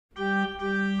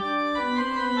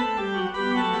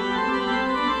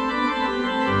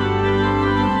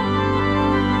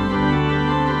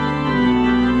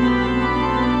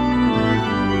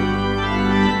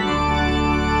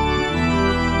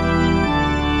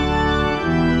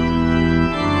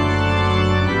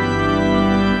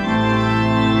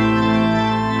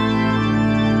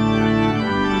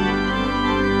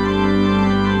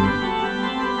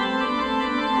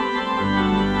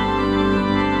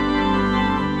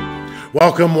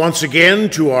Welcome once again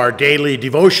to our daily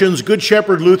devotions, Good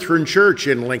Shepherd Lutheran Church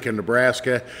in Lincoln,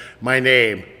 Nebraska. My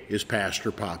name is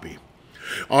Pastor Poppe.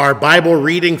 Our Bible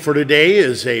reading for today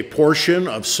is a portion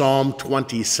of Psalm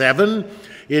 27.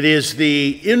 It is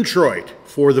the Introit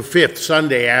for the fifth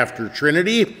Sunday after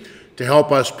Trinity to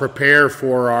help us prepare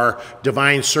for our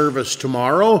divine service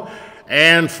tomorrow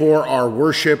and for our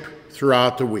worship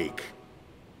throughout the week.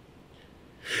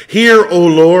 Hear, O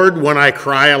Lord, when I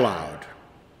cry aloud.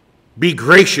 Be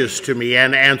gracious to me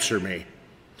and answer me.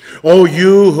 O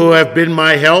you who have been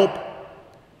my help,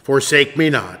 forsake me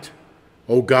not,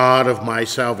 O God of my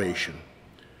salvation.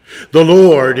 The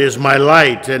Lord is my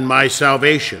light and my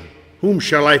salvation. Whom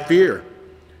shall I fear?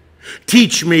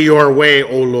 Teach me your way,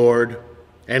 O Lord,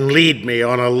 and lead me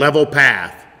on a level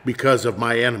path because of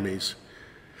my enemies.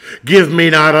 Give me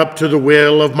not up to the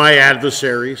will of my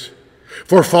adversaries,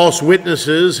 for false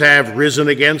witnesses have risen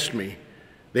against me.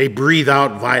 They breathe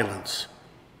out violence.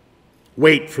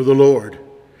 Wait for the Lord.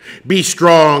 Be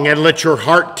strong and let your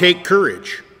heart take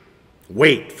courage.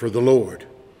 Wait for the Lord.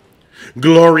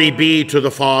 Glory be to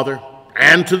the Father,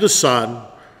 and to the Son,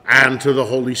 and to the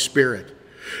Holy Spirit,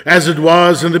 as it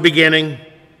was in the beginning,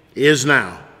 is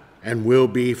now, and will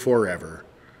be forever.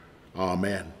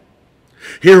 Amen.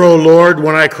 Hear, O Lord,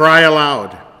 when I cry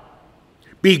aloud.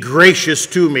 Be gracious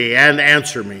to me and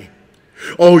answer me.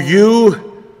 O you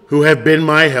who have been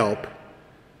my help,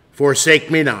 forsake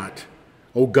me not,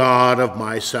 O God of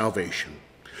my salvation.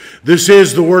 This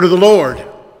is the word of the Lord.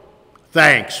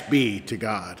 Thanks be to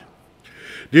God.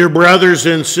 Dear brothers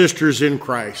and sisters in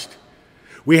Christ,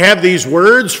 we have these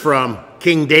words from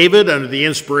King David under the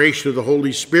inspiration of the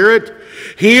Holy Spirit.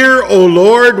 Hear, O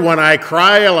Lord, when I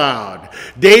cry aloud.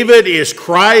 David is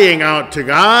crying out to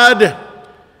God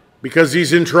because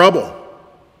he's in trouble.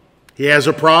 He has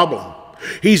a problem.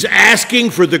 He's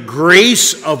asking for the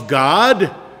grace of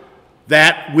God,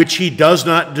 that which he does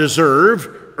not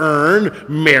deserve, earn,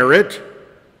 merit.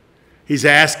 He's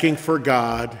asking for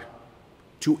God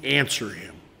to answer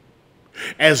him.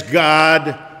 As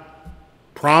God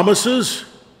promises,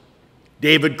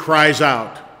 David cries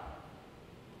out.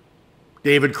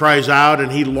 David cries out,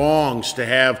 and he longs to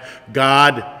have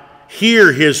God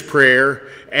hear his prayer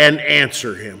and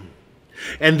answer him.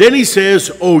 And then he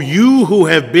says, O you who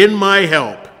have been my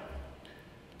help,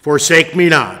 forsake me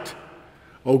not,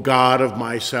 O God of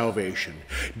my salvation.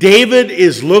 David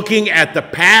is looking at the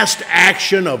past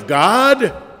action of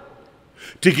God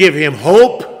to give him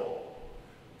hope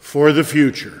for the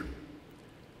future.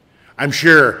 I'm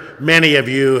sure many of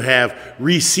you have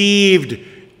received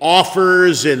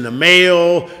offers in the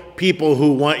mail, people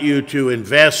who want you to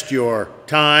invest your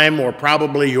time or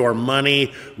probably your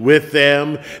money with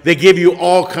them. They give you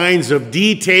all kinds of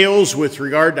details with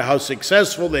regard to how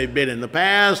successful they've been in the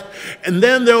past, and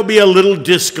then there'll be a little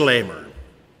disclaimer.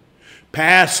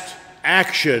 Past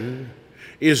action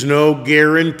is no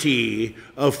guarantee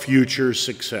of future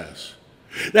success.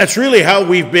 That's really how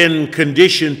we've been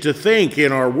conditioned to think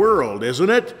in our world, isn't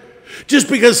it? Just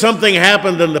because something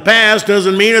happened in the past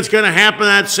doesn't mean it's going to happen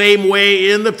that same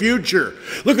way in the future.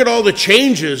 Look at all the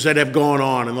changes that have gone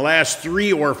on in the last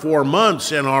 3 or 4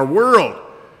 months in our world.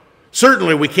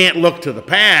 Certainly we can't look to the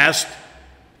past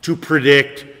to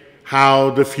predict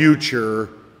how the future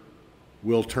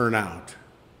will turn out.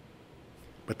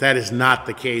 But that is not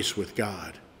the case with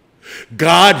God.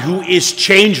 God, who is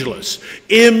changeless,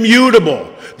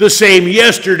 immutable, the same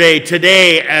yesterday,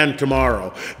 today, and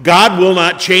tomorrow. God will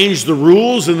not change the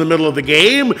rules in the middle of the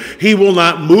game. He will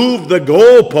not move the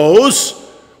goalposts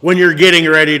when you're getting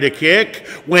ready to kick.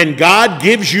 When God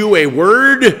gives you a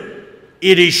word,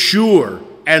 it is sure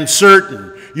and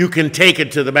certain. You can take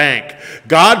it to the bank.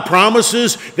 God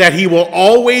promises that he will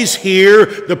always hear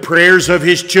the prayers of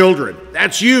his children.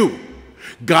 That's you.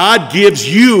 God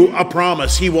gives you a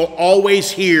promise. He will always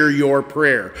hear your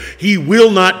prayer. He will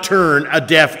not turn a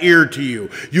deaf ear to you.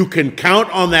 You can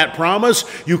count on that promise.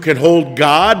 You can hold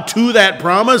God to that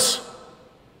promise.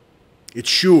 It's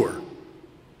sure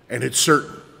and it's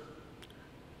certain.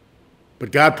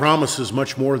 But God promises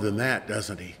much more than that,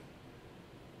 doesn't he?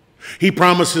 He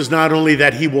promises not only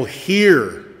that he will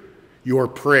hear your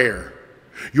prayer,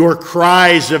 your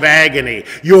cries of agony,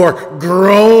 your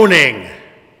groaning.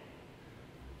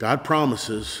 God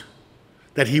promises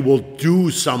that he will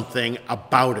do something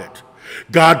about it.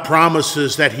 God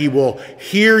promises that he will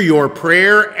hear your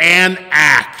prayer and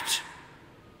act.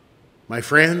 My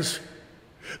friends,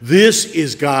 this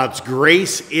is God's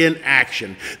grace in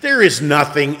action. There is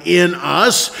nothing in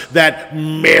us that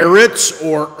merits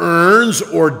or earns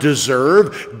or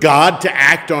deserve God to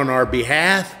act on our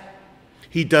behalf.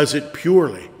 He does it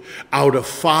purely out of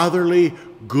fatherly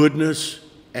goodness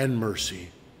and mercy.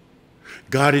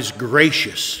 God is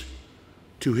gracious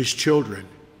to his children.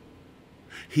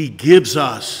 He gives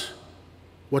us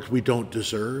what we don't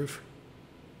deserve.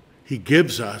 He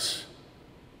gives us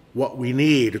what we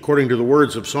need. According to the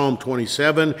words of Psalm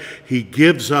 27, he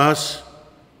gives us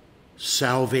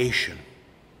salvation.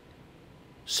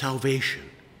 Salvation,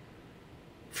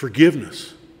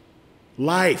 forgiveness,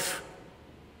 life,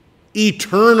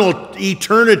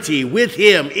 eternity with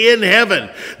him in heaven.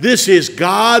 This is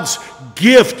God's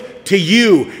gift to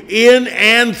you in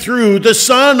and through the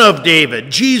Son of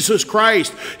David, Jesus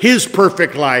Christ, his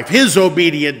perfect life, his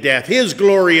obedient death, his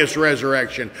glorious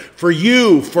resurrection, for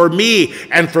you, for me,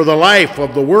 and for the life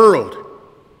of the world.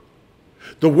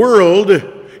 The world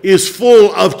is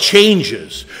full of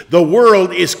changes. The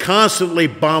world is constantly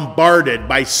bombarded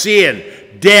by sin,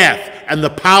 death, and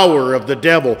the power of the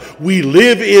devil. We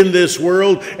live in this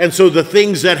world, and so the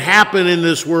things that happen in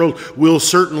this world will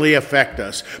certainly affect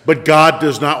us. But God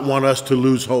does not want us to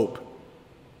lose hope.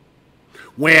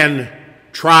 When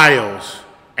trials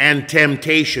and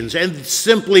temptations and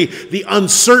simply the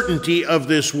uncertainty of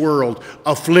this world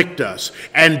afflict us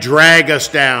and drag us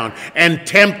down and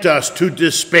tempt us to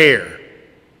despair,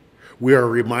 we are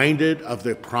reminded of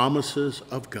the promises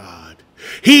of God.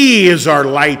 He is our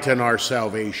light and our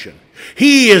salvation.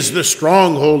 He is the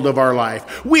stronghold of our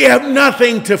life. We have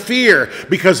nothing to fear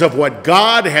because of what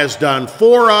God has done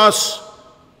for us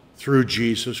through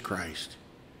Jesus Christ.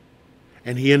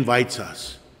 And he invites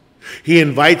us. He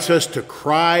invites us to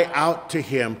cry out to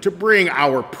him, to bring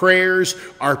our prayers,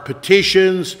 our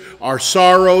petitions, our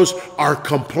sorrows, our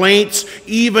complaints,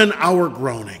 even our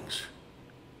groanings.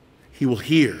 He will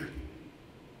hear.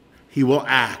 He will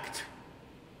act.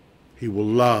 He will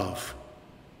love.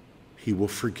 He will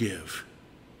forgive.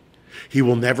 He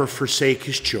will never forsake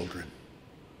his children.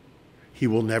 He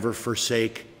will never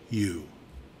forsake you.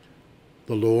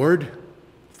 The Lord,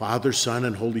 Father, Son,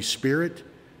 and Holy Spirit,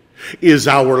 is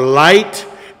our light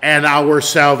and our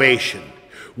salvation.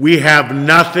 We have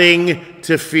nothing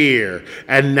to fear.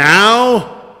 And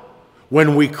now,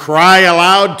 when we cry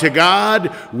aloud to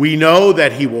God, we know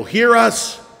that he will hear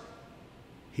us.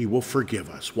 He will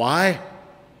forgive us. Why?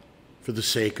 For the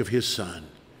sake of his Son,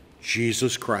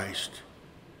 Jesus Christ,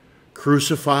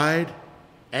 crucified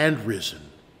and risen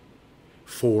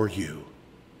for you.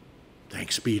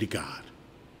 Thanks be to God.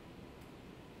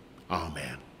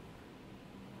 Amen.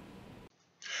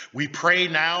 We pray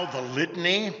now the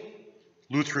litany,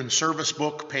 Lutheran Service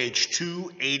Book, page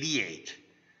 288.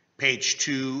 Page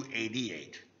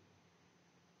 288.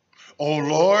 O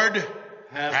Lord,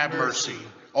 have mercy.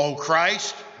 O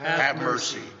Christ, have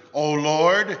mercy. O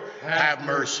Lord, have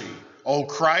mercy. O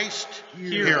Christ,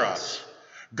 hear us.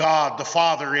 God the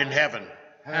Father in heaven,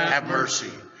 have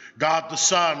mercy. God the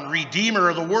Son, Redeemer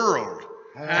of the world,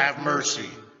 have mercy.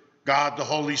 God the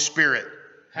Holy Spirit,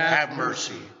 have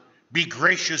mercy. Be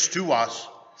gracious to us.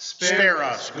 Spare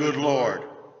us, good Lord.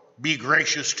 Be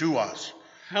gracious to us.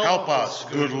 Help us,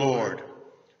 good Lord,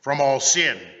 from all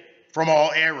sin, from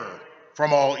all error,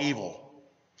 from all evil,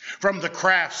 from the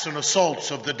crafts and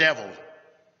assaults of the devil,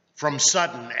 from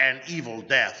sudden and evil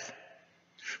death,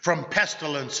 from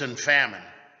pestilence and famine,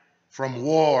 from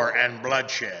war and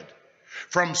bloodshed,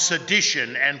 from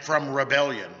sedition and from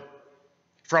rebellion,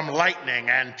 from lightning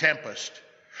and tempest,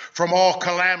 from all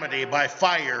calamity by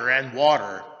fire and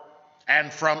water,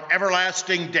 and from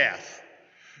everlasting death.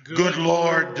 Good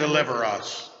Lord, deliver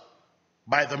us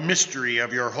by the mystery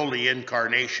of your holy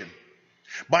incarnation,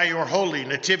 by your holy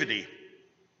nativity,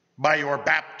 by your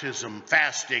baptism,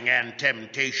 fasting, and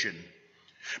temptation,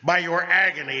 by your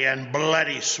agony and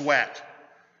bloody sweat,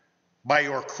 by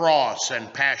your cross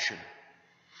and passion,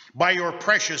 by your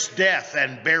precious death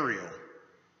and burial,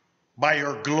 by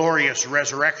your glorious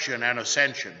resurrection and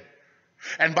ascension,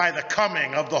 and by the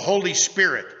coming of the Holy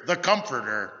Spirit, the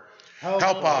Comforter.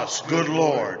 Help us, good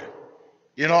Lord,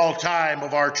 in all time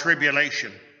of our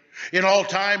tribulation, in all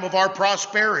time of our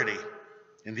prosperity,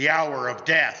 in the hour of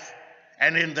death,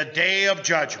 and in the day of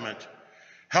judgment.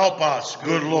 Help us,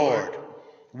 good Lord.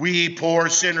 We poor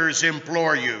sinners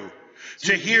implore you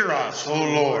to hear us, O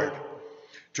Lord,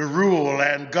 to rule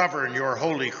and govern your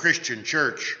holy Christian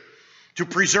church, to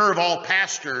preserve all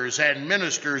pastors and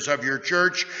ministers of your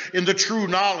church in the true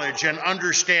knowledge and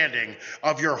understanding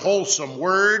of your wholesome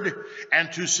word,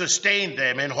 and to sustain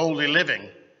them in holy living,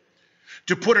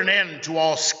 to put an end to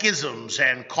all schisms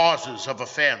and causes of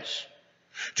offense,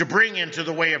 to bring into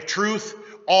the way of truth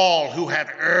all who have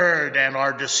erred and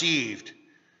are deceived,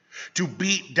 to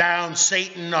beat down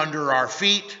Satan under our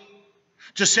feet,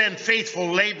 to send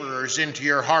faithful laborers into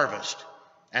your harvest,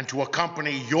 and to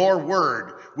accompany your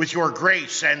word with your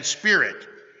grace and spirit,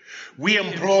 We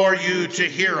implore you to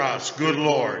hear us, good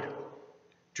Lord,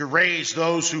 to raise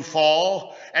those who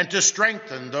fall and to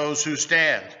strengthen those who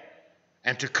stand,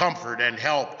 and to comfort and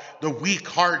help the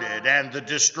weak-hearted and the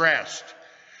distressed.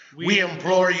 We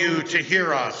implore you to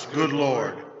hear us, good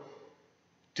Lord,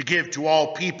 to give to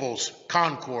all peoples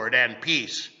concord and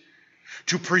peace,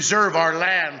 to preserve our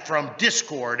land from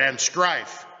discord and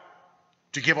strife,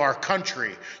 to give our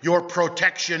country your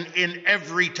protection in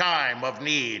every time of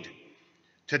need,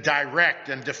 to direct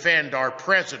and defend our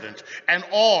president and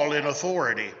all in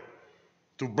authority,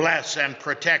 to bless and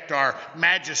protect our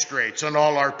magistrates and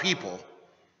all our people,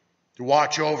 to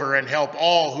watch over and help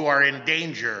all who are in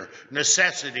danger,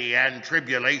 necessity, and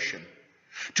tribulation,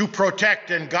 to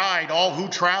protect and guide all who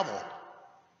travel,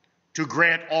 to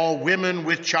grant all women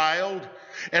with child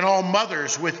and all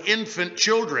mothers with infant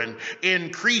children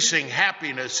increasing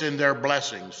happiness in their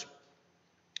blessings,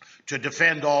 to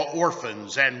defend all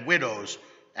orphans and widows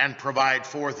and provide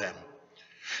for them,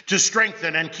 to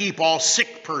strengthen and keep all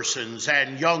sick persons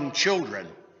and young children,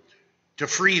 to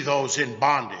free those in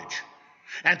bondage,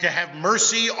 and to have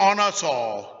mercy on us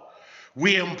all.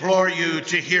 We implore you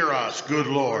to hear us, good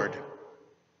Lord,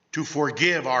 to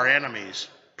forgive our enemies,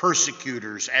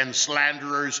 persecutors, and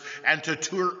slanderers, and to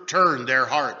turn their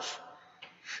hearts,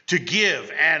 to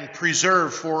give and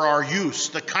preserve for our use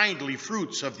the kindly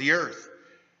fruits of the earth,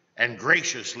 and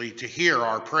graciously to hear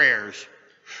our prayers.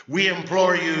 We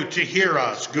implore you to hear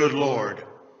us, good Lord.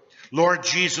 Lord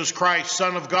Jesus Christ,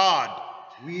 Son of God,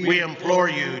 we implore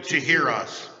you to hear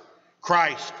us.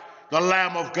 Christ, the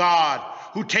Lamb of God,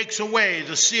 who takes away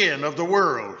the sin of the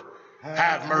world,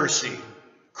 have mercy.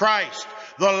 Christ,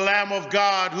 the Lamb of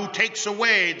God, who takes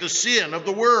away the sin of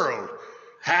the world,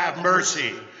 have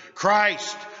mercy.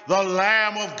 Christ, the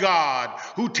Lamb of God,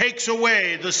 who takes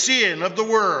away the sin of the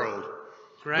world,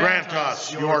 grant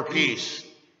us your peace.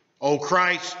 O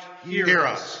Christ, hear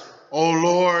us. O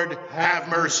Lord, have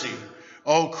mercy.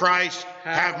 O Christ,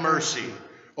 have mercy.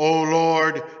 O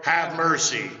Lord, have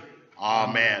mercy.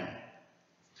 Amen.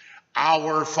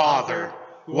 Our Father,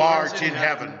 who art in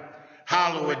heaven,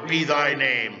 hallowed be thy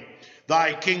name.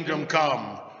 Thy kingdom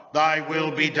come, thy will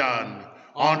be done,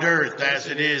 on earth as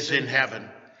it is in heaven.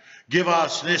 Give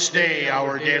us this day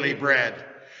our daily bread,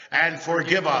 and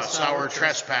forgive us our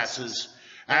trespasses,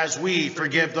 as we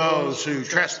forgive those who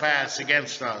trespass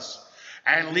against us.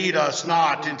 And lead us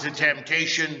not into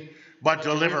temptation, but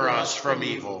deliver us from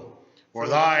evil. For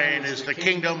thine is the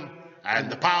kingdom,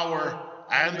 and the power,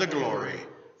 and the glory,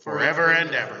 forever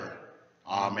and ever.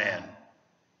 Amen.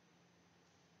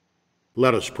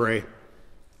 Let us pray.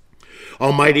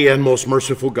 Almighty and most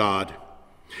merciful God,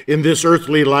 in this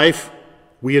earthly life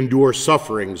we endure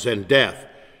sufferings and death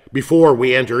before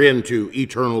we enter into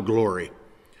eternal glory.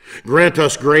 Grant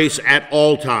us grace at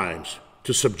all times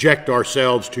to subject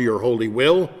ourselves to your holy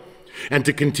will and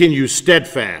to continue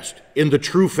steadfast in the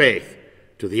true faith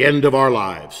to the end of our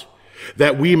lives,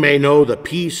 that we may know the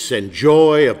peace and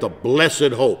joy of the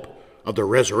blessed hope of the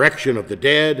resurrection of the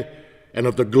dead and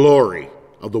of the glory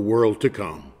of the world to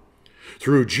come.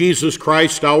 Through Jesus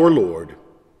Christ our Lord.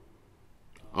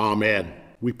 Amen.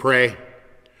 We pray.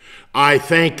 I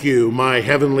thank you, my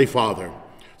heavenly Father,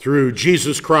 through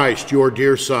Jesus Christ, your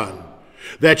dear Son,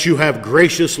 that you have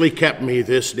graciously kept me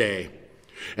this day.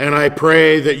 And I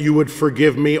pray that you would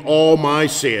forgive me all my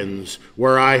sins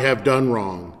where I have done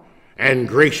wrong, and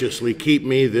graciously keep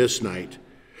me this night.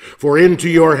 For into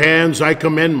your hands I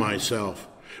commend myself,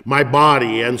 my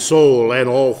body and soul and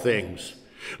all things.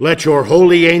 Let your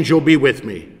holy angel be with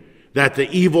me, that the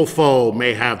evil foe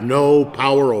may have no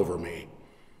power over me.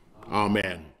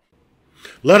 Amen.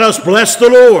 Let us bless the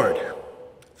Lord.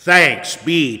 Thanks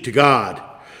be to God.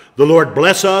 The Lord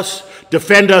bless us,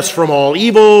 defend us from all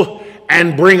evil,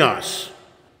 and bring us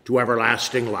to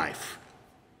everlasting life.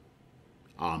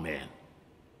 Amen.